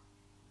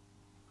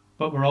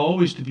 but we're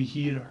always to be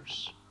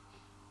hearers.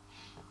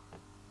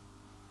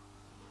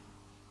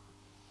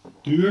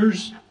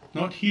 Doers,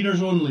 not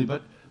hearers only,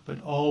 but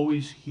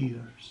always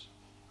hearers.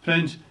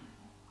 Friends,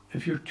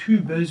 if you're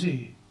too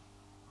busy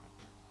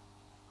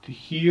to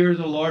hear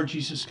the Lord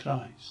Jesus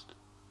Christ,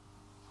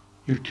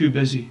 you're too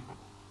busy.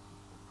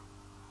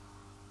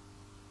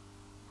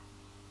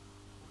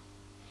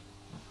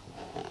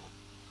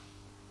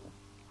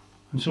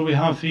 And so we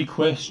have 3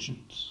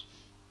 questions.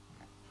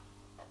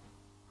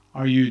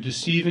 Are you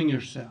deceiving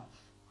yourself?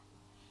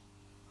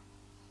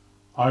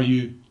 Are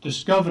you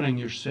discovering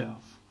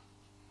yourself?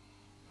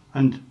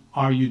 And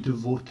are you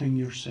devoting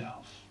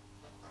yourself?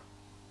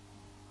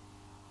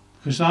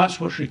 Because that's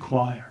what's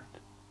required.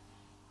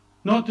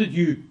 Not that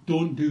you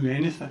don't do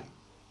anything,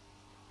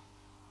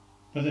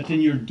 but that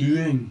in your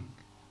doing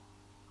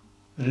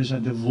there is a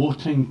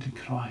devoting to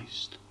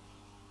Christ,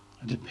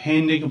 a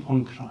depending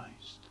upon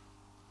Christ,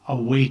 a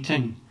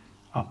waiting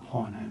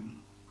upon Him.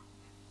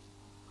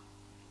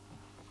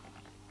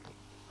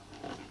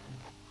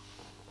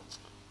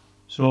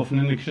 So often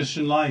in the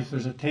Christian life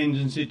there's a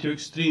tendency to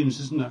extremes,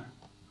 isn't there?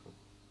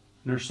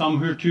 And there's some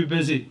who are too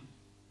busy,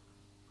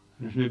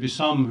 and there's maybe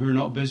some who are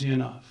not busy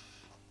enough.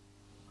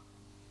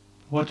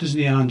 What is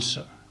the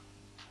answer?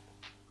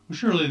 Well,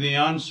 surely the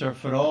answer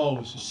for all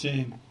is the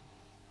same.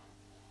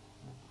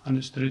 And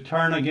it's to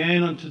return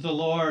again unto the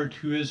Lord,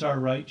 who is our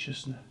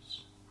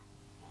righteousness.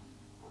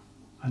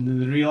 And in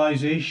the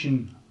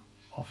realization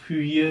of who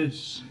He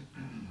is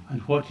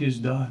and what He has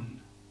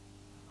done,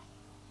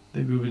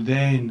 that we would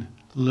then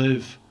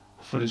live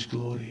for His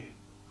glory.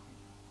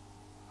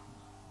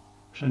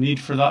 There's a need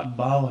for that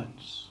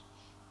balance.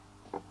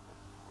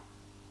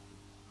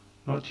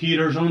 Not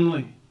hearers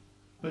only,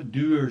 but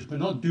doers. But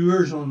not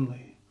doers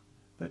only,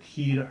 but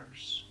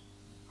hearers.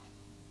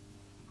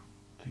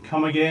 To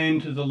come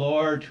again to the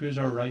Lord, who is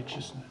our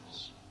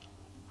righteousness,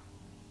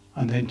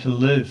 and then to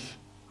live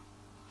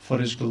for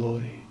His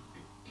glory.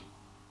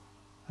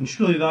 And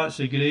surely that's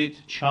a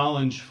great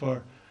challenge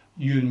for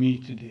you and me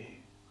today.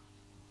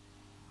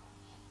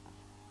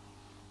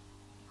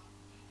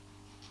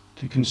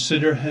 To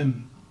consider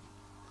Him,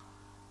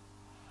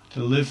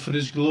 to live for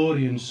His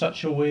glory in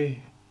such a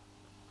way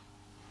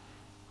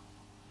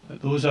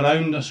that those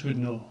around us would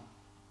know,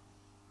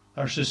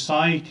 our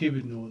society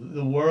would know, that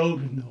the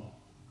world would know,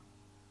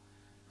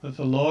 that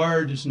the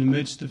Lord is in the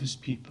midst of His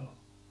people.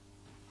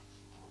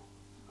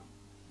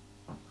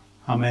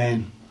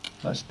 Amen.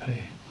 Let's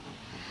pray.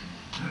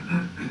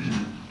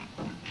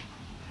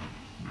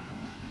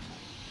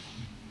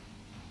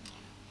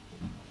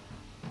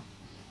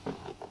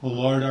 O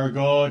Lord our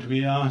God,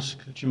 we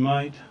ask that You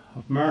might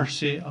have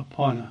mercy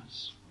upon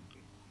us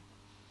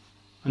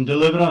and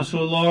deliver us,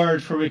 O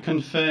Lord, for we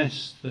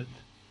confess that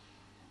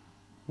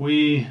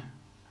we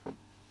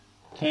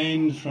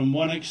tend from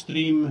one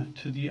extreme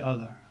to the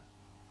other.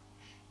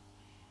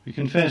 We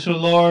confess, O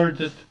Lord,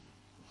 that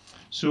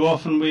so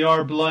often we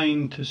are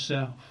blind to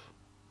self,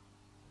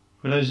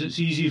 whereas it's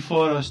easy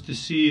for us to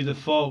see the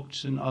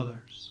faults in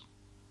others.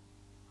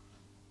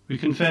 We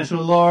confess, O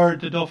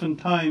Lord, that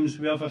oftentimes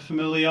we have a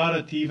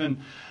familiarity,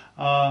 even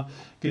a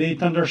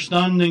great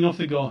understanding of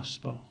the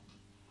gospel,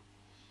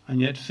 and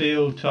yet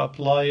fail to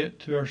apply it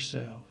to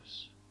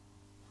ourselves.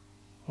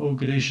 O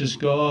gracious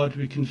God,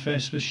 we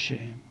confess with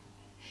shame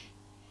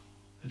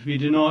that we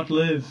do not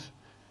live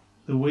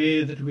the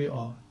way that we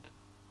ought.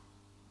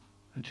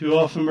 And too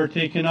often we're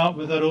taken up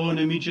with our own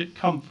immediate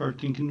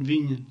comfort and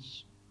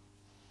convenience,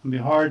 and we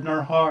harden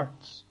our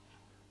hearts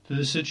to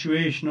the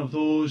situation of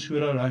those who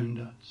are around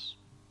us.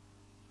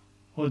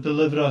 Oh,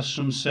 deliver us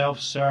from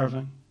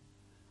self-serving.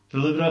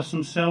 Deliver us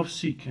from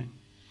self-seeking.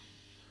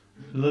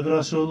 Deliver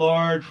us, O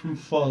Lord, from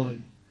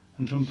folly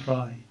and from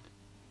pride.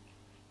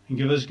 And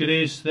give us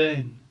grace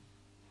then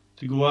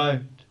to go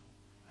out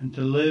and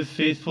to live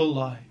faithful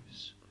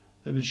lives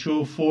that would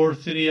show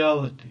forth the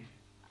reality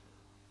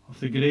of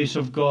the grace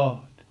of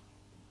God.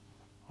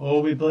 Oh,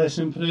 we bless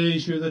and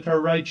praise You that our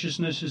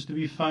righteousness is to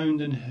be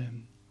found in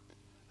Him,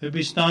 that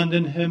we stand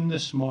in Him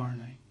this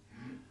morning.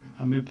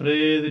 And we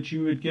pray that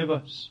You would give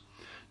us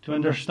to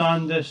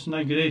understand this in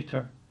a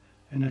greater,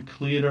 in a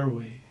clearer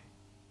way.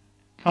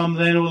 Come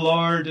then, O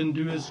Lord, and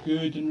do us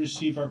good and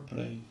receive our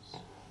praise.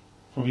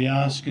 For we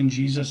ask in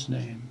Jesus'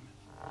 name.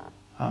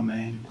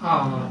 Amen.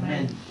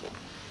 Amen.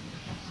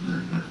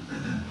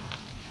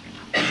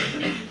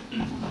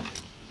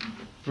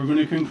 We're going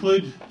to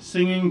conclude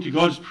singing to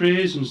God's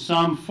praise in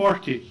Psalm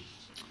 40.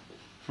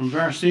 From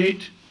verse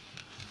 8,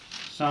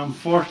 Psalm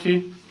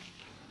 40.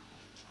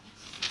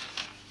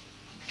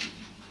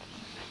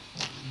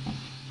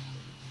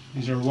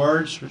 These are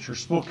words which are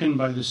spoken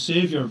by the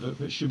Saviour, but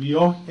which should be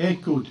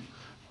echoed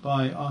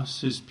by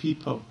us, His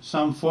people.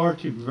 Psalm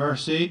 40,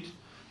 verse 8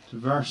 to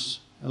verse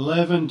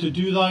 11. To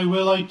do Thy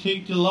will I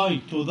take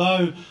delight, O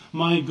Thou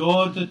my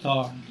God that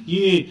art.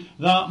 Yea,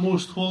 that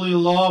most holy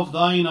law of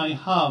Thine I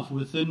have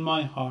within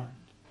my heart.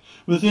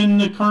 Within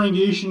the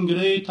congregation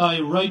great I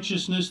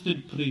righteousness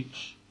did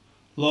preach.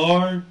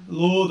 Lord,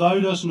 lo, Thou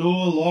dost know,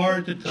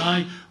 Lord, that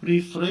I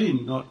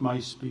refrain not my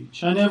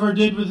speech. I never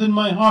did within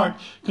my heart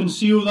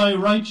conceal Thy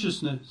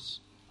righteousness.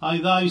 I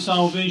Thy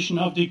salvation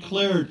have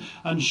declared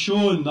and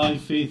shown Thy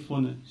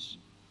faithfulness.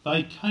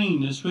 Thy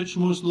kindness, which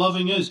most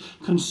loving is,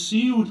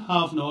 concealed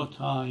have not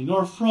I,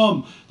 nor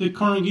from the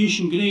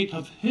congregation great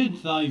have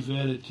hid Thy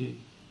verity.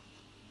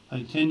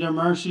 Thy tender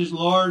mercies,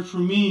 Lord, for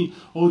me,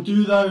 O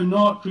do Thou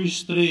not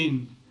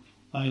restrain.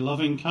 Thy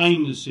loving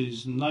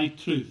kindnesses and Thy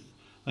truth,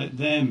 let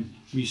them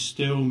we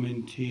still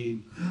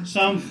maintain.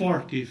 Psalm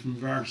 40 from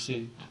verse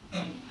 8.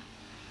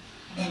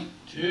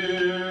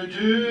 To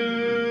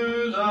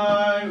do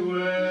thy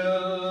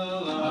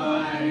will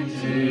I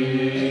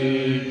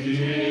take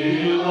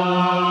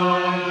delight,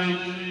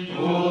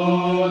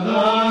 O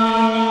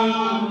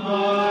thou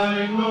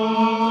my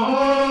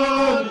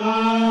God,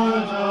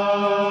 that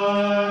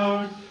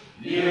art,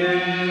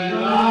 yea,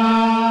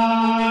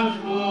 that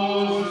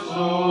most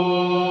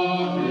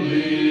holy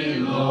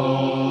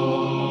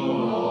law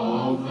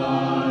of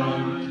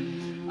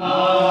thine,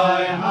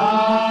 I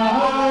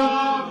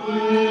have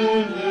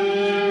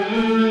within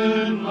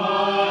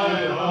my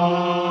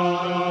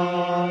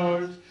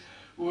heart,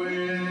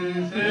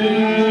 within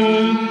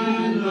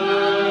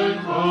the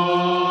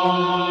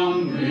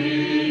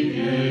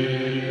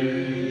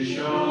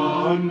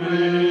congregation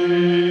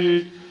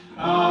made,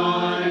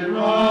 I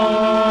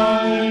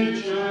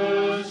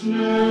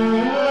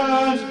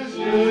righteousness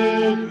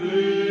did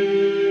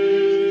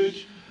preach.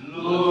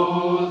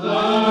 Lo,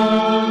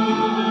 thou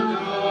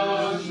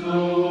dost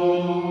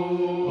know,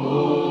 O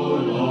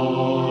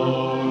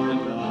Lord,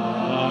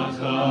 that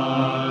I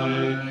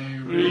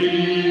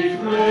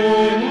refrained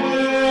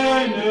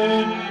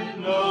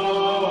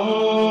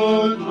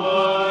not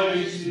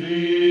my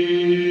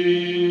speech.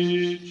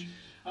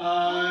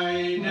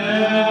 I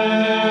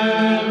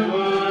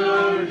never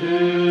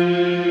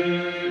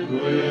did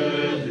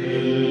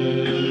within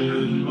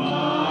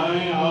my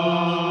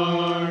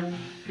heart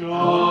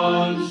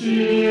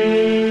conceal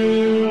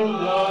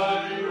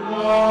thy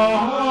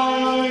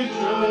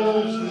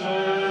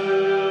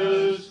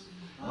righteousness.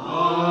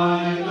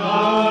 I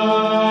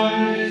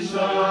thy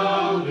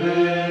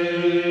salvation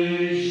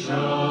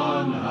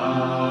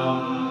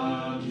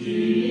have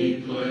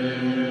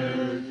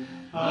declared,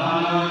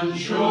 and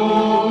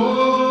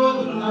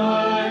showed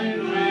thy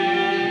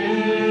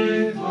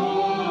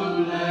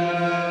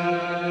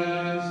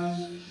faithfulness.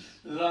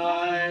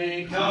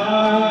 Thy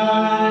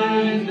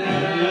kindness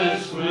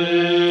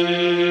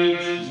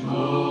which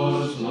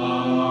most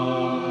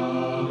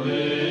loving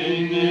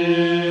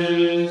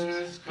is,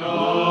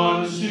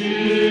 concealed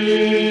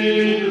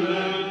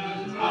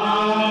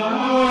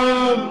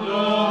have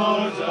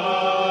not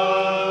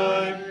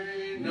I,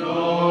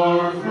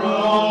 nor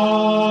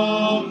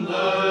from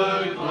the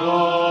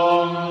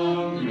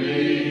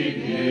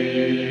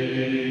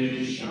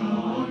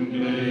congregation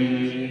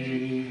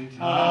great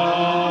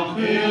have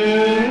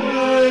hid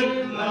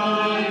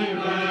thy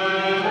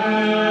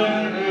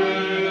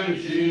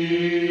verity.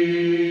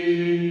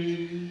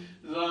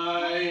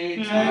 Thy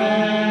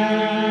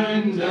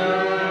tender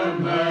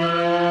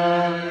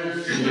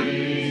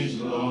mercies,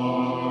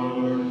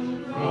 Lord,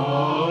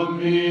 from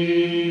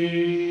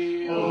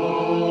me.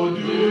 O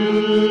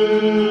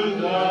do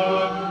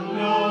thou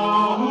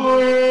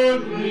not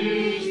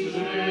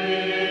restrain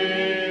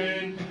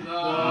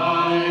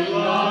thy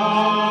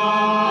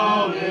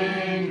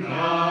loving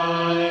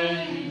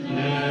kindness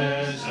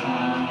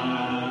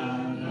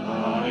and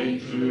thy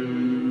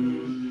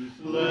truth.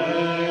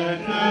 Let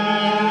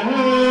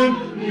them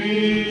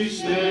be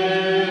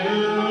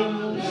still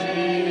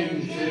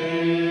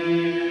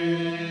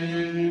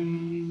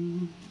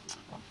maintained.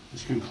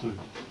 Let's conclude.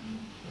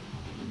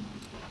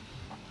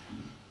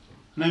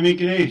 Now may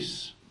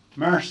grace,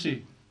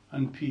 mercy,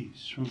 and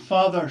peace from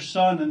Father,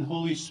 Son, and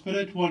Holy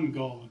Spirit, one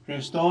God,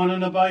 rest on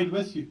and abide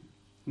with you,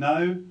 now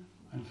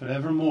and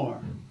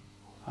forevermore.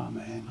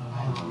 Amen.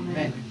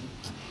 Amen.